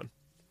guarding LeBron.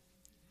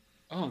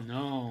 Oh,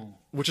 no.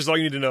 Which is all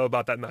you need to know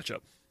about that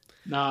matchup.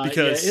 Nah,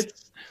 because,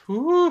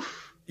 we'll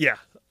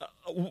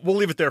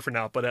leave it there for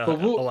now, but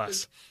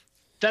alas.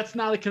 That's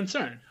not a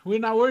concern. We're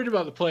not worried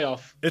about the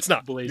playoff. It's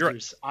not.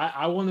 Blazers. You're right.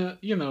 I want to,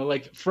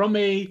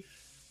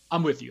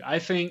 I'm with you. I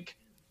think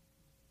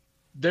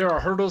there are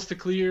hurdles to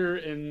clear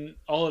in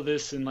all of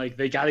this, and like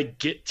they got to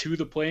get to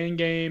the playing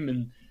game,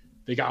 and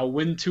they got to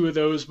win 2 of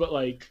those. But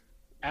like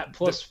at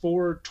plus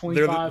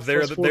 425,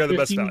 they're the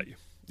best value.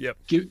 Yep.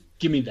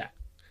 Give me that.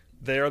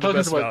 They are the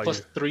Pelicans best value. Plus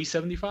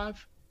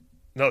 375.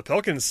 No, the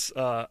Pelicans.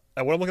 What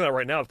I'm looking at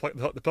right now,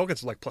 the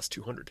Pelicans are like plus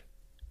 200.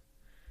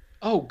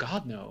 Oh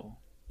God, no.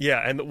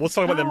 Yeah, and let's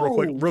talk about them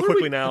real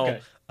quickly now.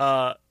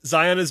 Okay.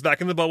 Zion is back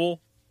in the bubble.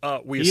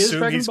 We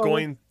assume he's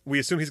going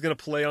to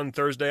play on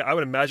Thursday. I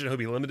would imagine he'll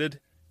be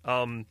limited.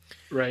 Right.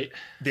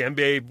 The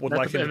NBA would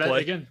like him to play.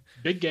 Again,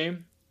 big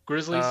game.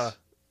 Grizzlies.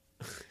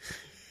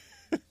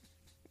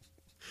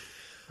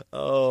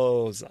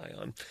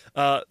 Zion.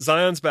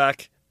 Zion's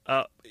back.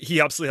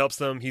 He obviously helps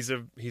them. He's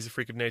a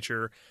freak of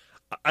nature.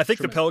 I think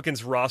the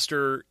Pelicans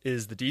roster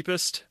is the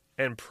deepest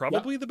and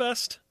probably the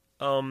best.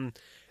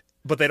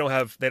 But they don't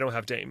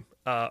have Dame.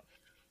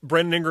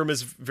 Brandon Ingram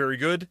is very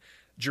good.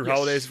 Jrue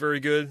Holiday is very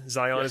good.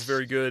 Zion is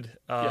very good.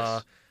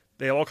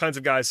 They have all kinds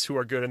of guys who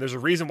are good, and there's a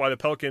reason why the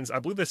Pelicans. I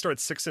believe they started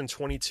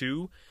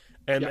 6-22,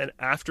 and then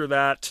after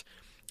that,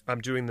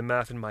 I'm doing the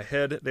math in my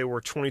head. They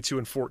were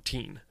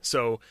 22-14.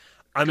 So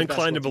I'm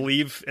inclined to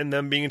believe in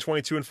them being a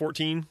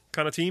 22-14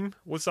 kind of team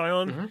with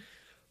Zion. Mm-hmm.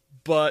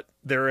 But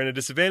they're in a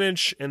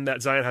disadvantage in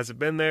that Zion hasn't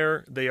been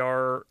there. They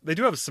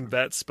do have some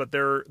vets, but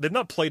they've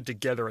not played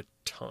together a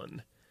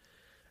ton.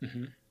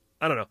 Mm-hmm.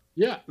 I don't know.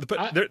 Yeah,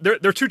 but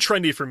they're too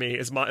trendy for me.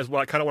 Is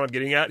what I'm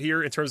getting at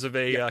here in terms of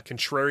a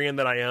contrarian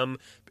that I am.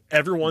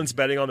 Everyone's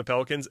betting on the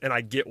Pelicans, and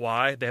I get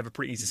why. They have a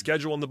pretty easy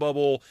schedule in the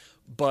bubble,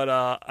 but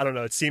I don't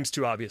know. It seems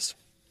too obvious.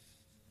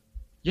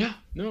 Yeah,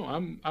 no,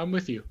 I'm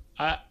with you.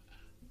 I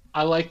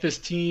like this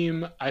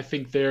team. I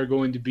think they're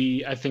going to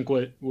be. I think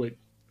what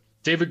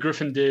David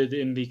Griffin did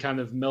in the kind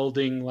of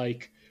melding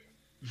like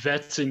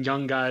vets and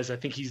young guys. I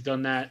think he's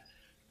done that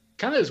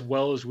kind of as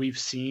well as we've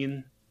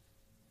seen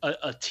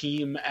a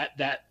team at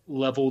that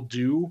level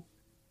do,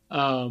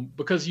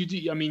 because you've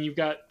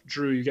got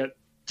Jrue, you've got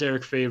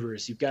Derek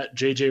Favors, you've got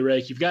JJ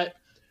Redick, you've got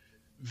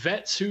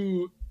vets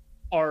who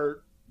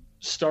are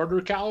starter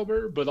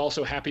caliber, but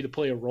also happy to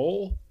play a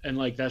role. And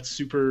like, that's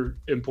super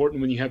important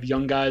when you have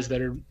young guys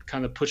that are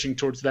kind of pushing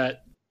towards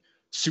that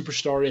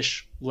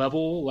superstar-ish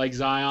level, like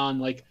Zion,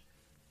 like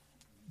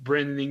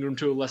Brandon Ingram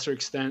to a lesser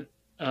extent.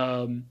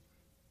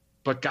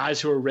 But guys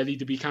who are ready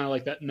to be kind of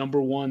like that number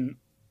one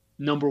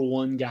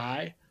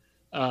guy.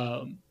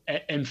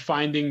 And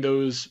finding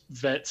those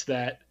vets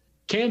that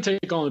can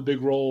take on a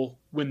big role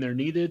when they're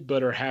needed,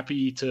 but are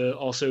happy to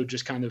also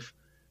just kind of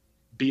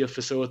be a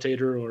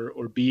facilitator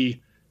or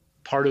be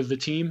part of the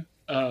team.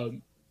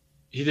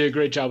 He did a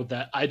great job with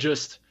that. I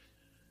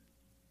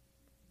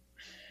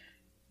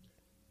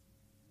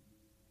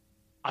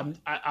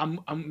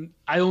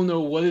don't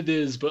know what it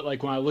is, but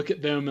like when I look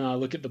at them and I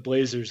look at the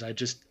Blazers, I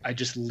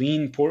just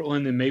lean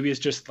Portland, and maybe it's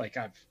just like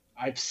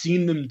I've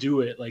seen them do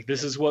it. Like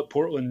this is what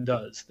Portland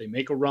does. They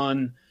make a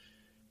run,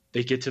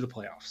 they get to the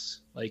playoffs.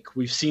 Like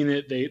we've seen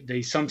it.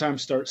 They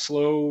sometimes start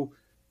slow.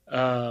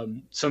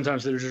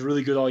 Sometimes they're just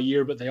really good all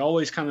year, but they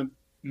always kind of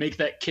make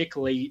that kick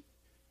late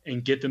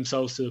and get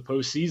themselves to the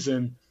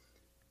postseason.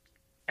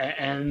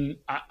 And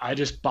I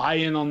just buy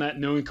in on that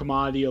known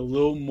commodity a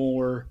little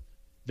more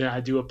than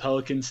I do a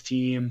Pelicans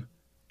team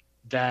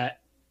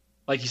that,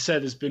 like you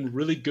said, has been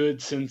really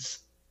good since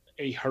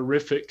a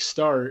horrific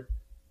start,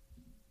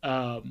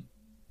 and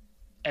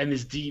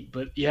is deep.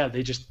 But yeah,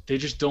 they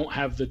just don't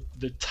have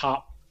the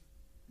top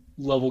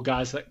level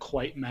guys that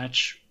quite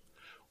match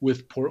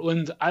with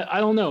Portland. I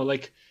don't know.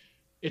 Like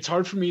it's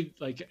hard for me.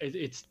 Like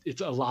it's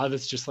a lot of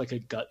it's just like a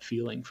gut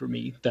feeling for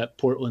me that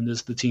Portland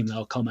is the team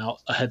that'll come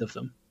out ahead of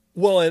them.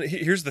 Well, and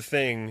here's the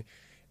thing.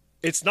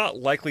 It's not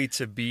likely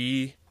to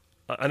be,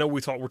 I know we're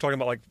talking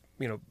about like,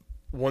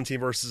 one team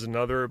versus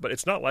another, but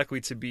it's not likely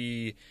to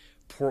be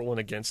Portland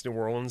against New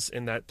Orleans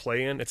in that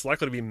play-in. It's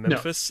likely to be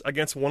Memphis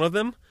against one of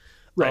them.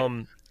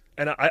 Right.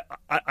 And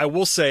I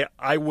will say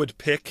I would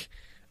pick,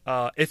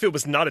 if it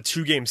was not a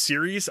 2-game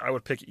series, I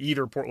would pick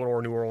either Portland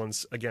or New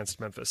Orleans against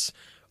Memphis.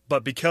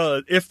 But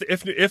because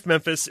if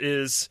Memphis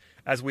is,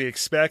 as we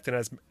expect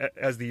and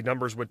as the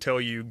numbers would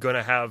tell you, going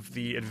to have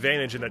the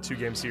advantage in that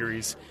 2-game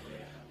series,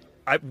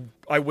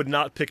 I would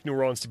not pick New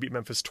Orleans to beat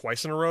Memphis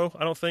twice in a row,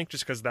 I don't think,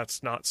 just because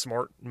that's not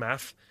smart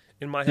math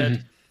in my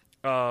head.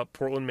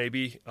 Portland,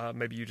 maybe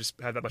you just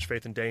have that much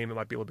faith in Dame. It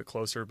might be a little bit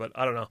closer, but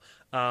I don't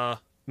know.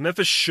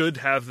 Memphis should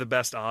have the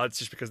best odds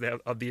just because they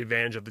have the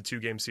advantage of the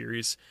 2-game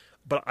series.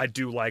 But I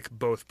do like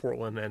both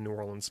Portland and New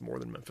Orleans more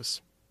than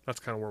Memphis. That's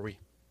kind of where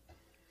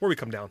we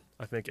come down,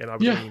 I think. And I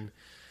mean,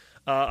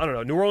 I don't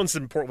know. New Orleans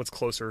and Portland's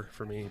closer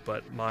for me,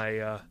 but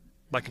my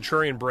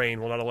contrarian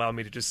brain will not allow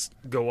me to just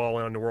go all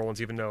in on New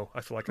Orleans, even though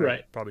I feel like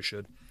I probably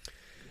should.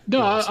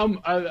 No,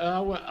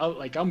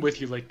 I'm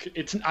with you. Like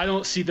I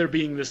don't see there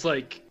being this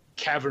like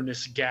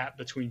cavernous gap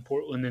between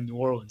Portland and New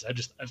Orleans.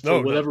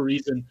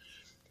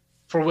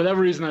 For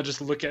whatever reason, I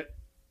just look at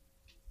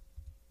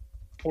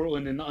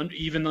Portland and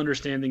even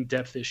understanding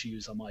depth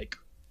issues. I'm like,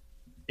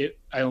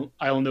 I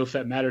don't know if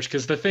that matters,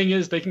 because the thing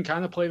is they can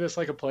kind of play this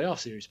like a playoff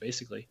series.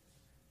 Basically,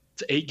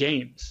 it's 8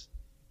 games.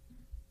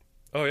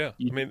 Oh yeah,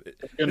 I mean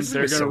they're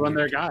going to run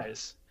their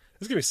guys.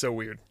 This is gonna be so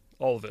weird,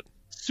 all of it.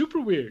 Super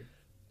weird.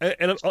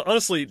 And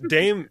honestly,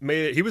 Dame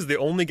he was the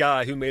only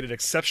guy who made it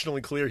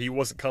exceptionally clear he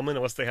wasn't coming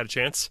unless they had a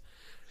chance.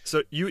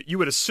 So you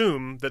would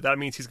assume that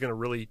means he's going to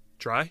really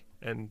try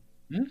and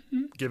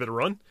give it a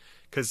run,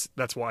 because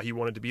that's why he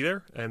wanted to be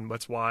there, and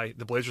that's why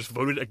the Blazers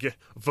voted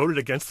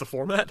against the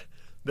format.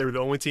 They were the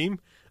only team.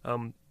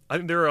 I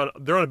think they're on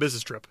a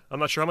business trip. I'm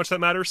not sure how much that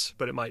matters,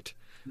 but it might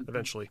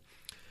eventually.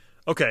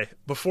 Okay,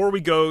 before we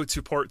go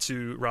to part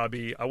 2,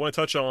 Robbie, I want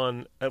to touch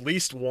on at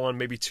least one,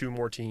 maybe 2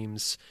 more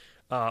teams.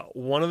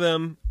 One of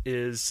them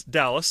is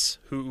Dallas,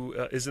 who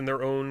is in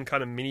their own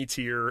kind of mini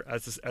tier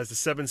as the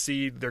 7th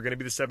seed. They're going to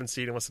be the 7th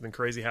seed unless something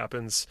crazy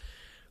happens,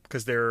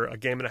 because they're a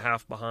game and a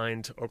half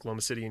behind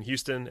Oklahoma City and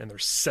Houston, and they're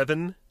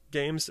 7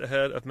 games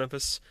ahead of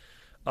Memphis.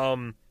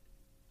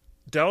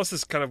 Dallas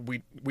is kind of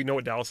we know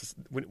what Dallas is.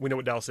 We know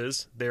what Dallas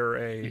is. They're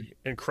a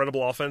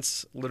incredible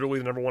offense, literally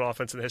the number 1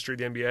 offense in the history of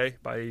the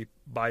NBA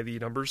by the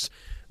numbers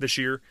this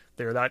year.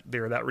 They are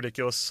that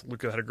ridiculous.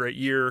 Luka had a great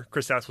year.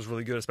 Kristaps was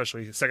really good,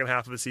 especially the second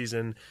half of the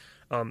season.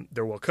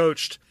 They're well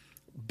coached.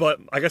 But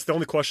I guess the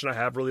only question I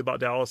have really about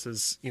Dallas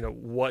is,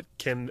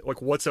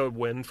 what's a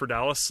win for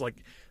Dallas?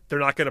 Like, they're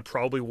not going to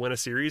probably win a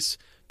series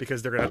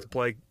because they're going to have to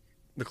play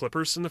the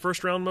Clippers in the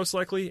first round most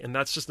likely, and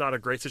that's just not a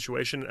great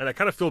situation. And I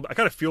kind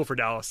of feel for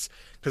Dallas,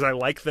 because I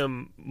like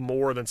them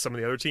more than some of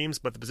the other teams,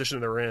 but the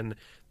position they're in,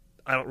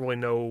 I don't really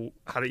know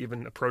how to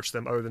even approach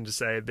them other than to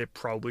say they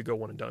probably go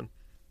one and done.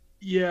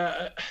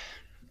 Yeah,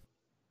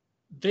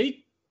 they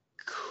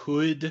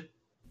could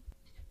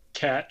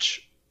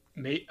catch.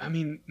 I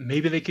mean,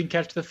 maybe they can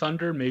catch the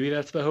Thunder. Maybe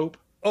that's the hope.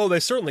 Oh, they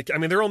certainly. I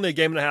mean, they're only a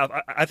game and a half.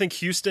 I think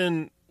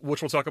Houston,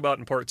 which we'll talk about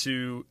in part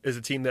 2, is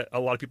a team that a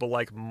lot of people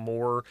like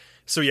more.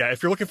 So yeah,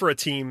 if you're looking for a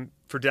team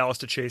for Dallas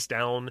to chase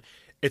down,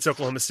 it's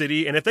Oklahoma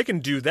City. And if they can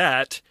do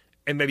that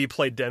and maybe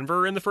play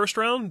Denver in the first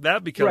round,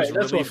 that becomes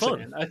really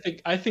fun.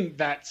 I think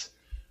that's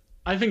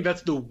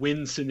the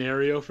win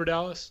scenario for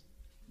Dallas.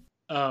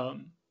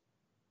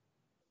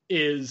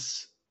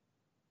 Is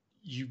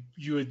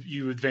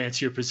you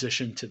advance your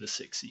position to the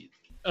 6th seed,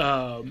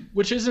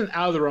 which isn't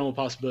out of the realm of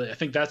possibility. I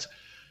think that's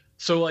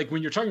so. Like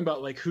when you're talking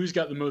about like who's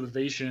got the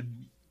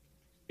motivation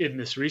in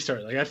this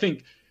restart, like I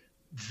think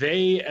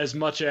they, as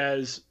much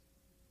as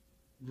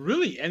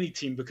really any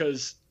team,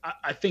 because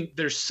I think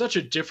there's such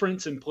a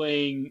difference in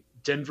playing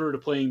Denver to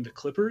playing the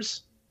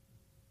Clippers,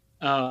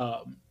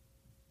 that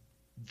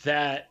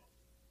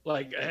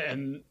like,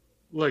 and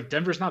look,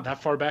 Denver's not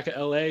that far back at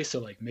LA, so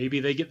like maybe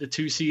they get the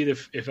 2 seed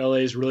if LA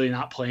is really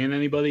not playing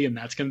anybody, and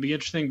that's going to be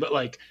interesting. But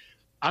like,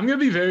 I'm going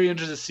to be very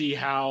interested to see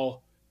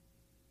how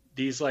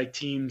these like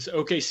teams,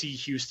 OKC,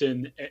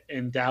 Houston,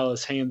 and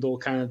Dallas, handle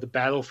kind of the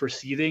battle for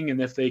seeding,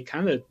 and if they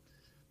kind of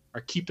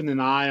are keeping an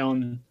eye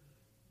on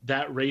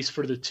that race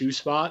for the 2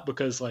 spot,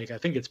 because like I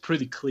think it's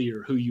pretty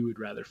clear who you would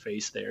rather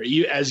face there.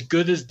 As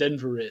good as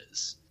Denver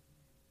is,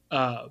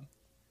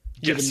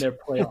 given their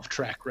playoff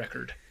track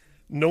record.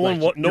 No one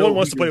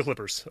wants to play the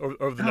Clippers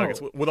over the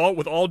Nuggets.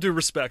 With all due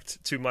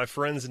respect to my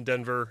friends in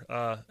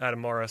Denver,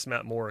 Adam Morris,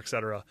 Matt Moore,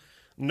 etc.,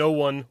 no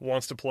one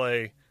wants to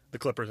play the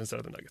Clippers instead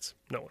of the Nuggets.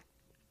 No one.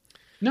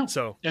 No.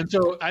 So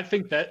I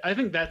think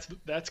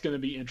that's going to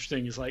be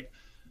interesting. Is like,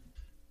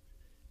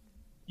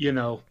 you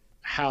know,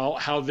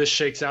 how this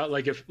shakes out.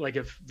 Like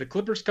if the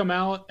Clippers come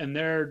out and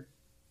they're,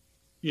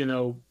 you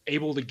know,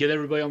 able to get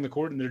everybody on the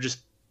court and they're just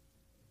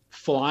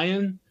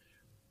flying,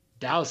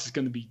 Dallas is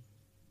going to be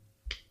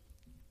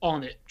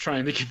on it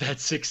trying to get that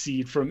 6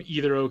 seed from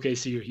either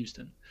OKC or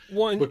Houston.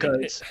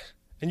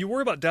 And you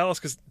worry about Dallas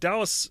because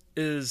Dallas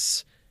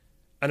is,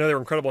 I know they're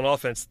incredible in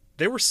offense.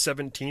 They were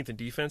 17th in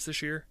defense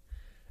this year.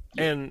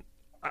 Yeah. And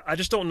I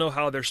just don't know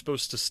how they're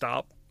supposed to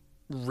stop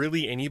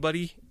really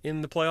anybody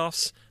in the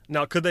playoffs.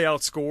 Now, could they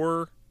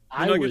outscore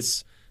the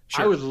Nuggets?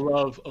 Sure. I would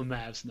love a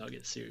Mavs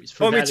Nuggets series.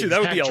 Me too.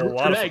 That would be a lot of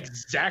fun. For that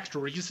exact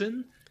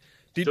reason.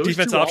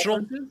 Defense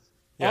optional?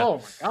 Yeah.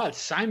 Oh, my God.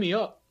 Sign me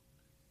up.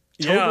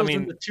 Totals yeah, I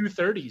mean, in the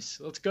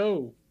 230s. Let's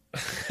go.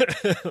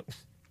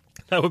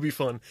 That would be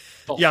fun.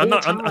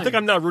 I think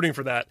I'm not rooting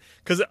for that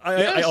because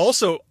I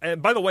also,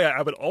 and by the way,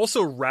 I would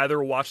also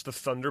rather watch the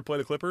Thunder play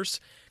the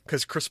Clippers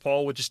because Chris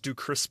Paul would just do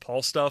Chris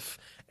Paul stuff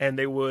and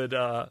they would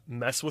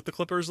mess with the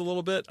Clippers a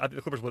little bit. I think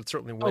the Clippers would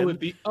certainly win. It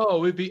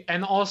would be,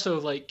 and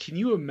also like, can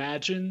you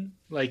imagine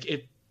like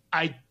it?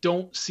 I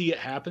don't see it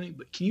happening,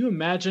 but can you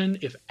imagine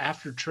if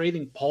after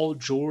trading Paul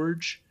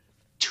George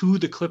to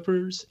the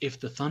Clippers, if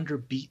the Thunder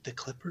beat the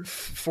Clippers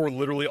for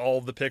literally all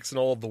of the picks in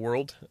all of the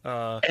world,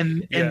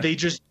 and they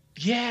just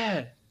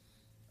that's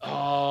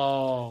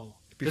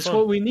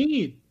what we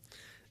need.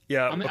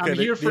 Yeah, I'm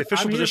here for the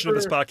official position of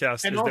this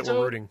podcast is that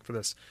we're rooting for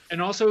this,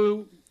 and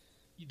also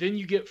then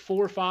you get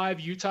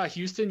 4-5 Utah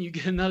Houston, you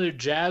get another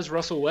Jazz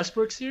Russell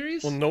Westbrook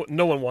series. Well,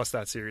 no one wants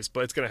that series,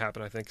 but it's going to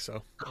happen, I think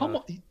so. Come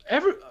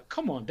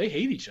on, they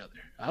hate each other.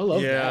 I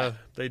love that. Yeah,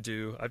 they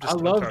do. I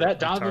love that.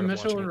 Donovan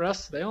Mitchell and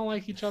Russ, they don't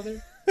like each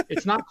other.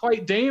 It's not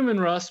quite Dame and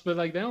Russ, but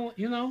like they don't,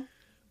 you know.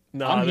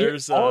 No,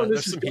 there's some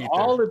heat there.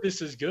 All of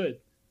this is good.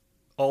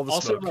 All the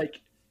also, smoke.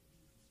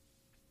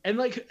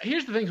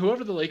 Here's the thing: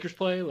 whoever the Lakers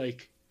play,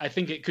 like, I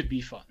think it could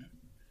be fun,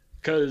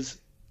 because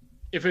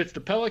if it's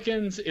the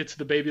Pelicans, it's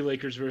the baby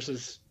Lakers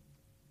versus,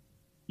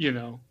 you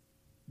know,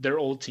 their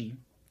old team,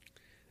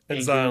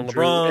 and Zion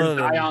LeBron,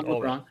 and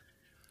LeBron.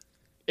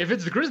 If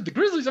it's the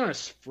Grizzlies aren't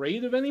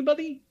afraid of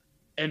anybody,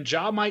 and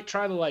Ja might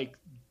try to like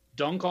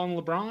dunk on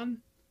LeBron,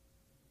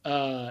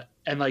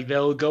 and like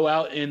they'll go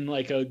out in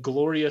like a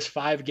glorious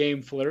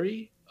 5-game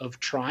flurry of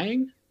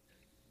trying.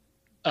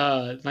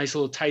 Nice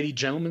little tidy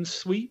gentleman's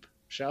sweep.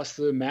 Shouts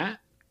to Matt.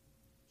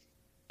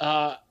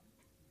 And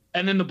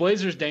then the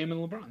Blazers, Dame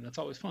and LeBron. That's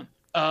always fun.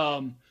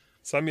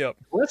 Sign me up.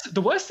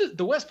 The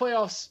West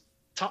playoffs,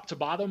 top to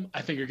bottom,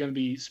 I think are going to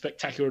be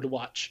spectacular to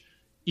watch.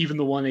 Even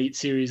the 1-8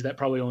 series that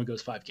probably only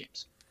goes 5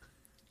 games.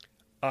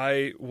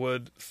 I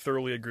would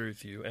thoroughly agree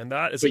with you, and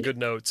that is a good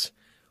note.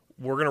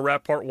 We're going to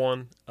wrap part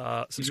 1.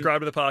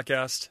 Subscribe to the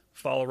podcast.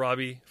 Follow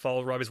Robbie.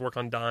 Follow Robbie's work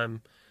on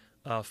Dime.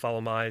 Follow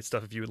my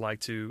stuff if you would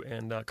like to,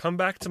 and come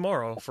back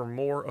tomorrow for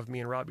more of me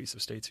and Robbie, so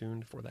stay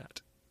tuned for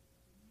that.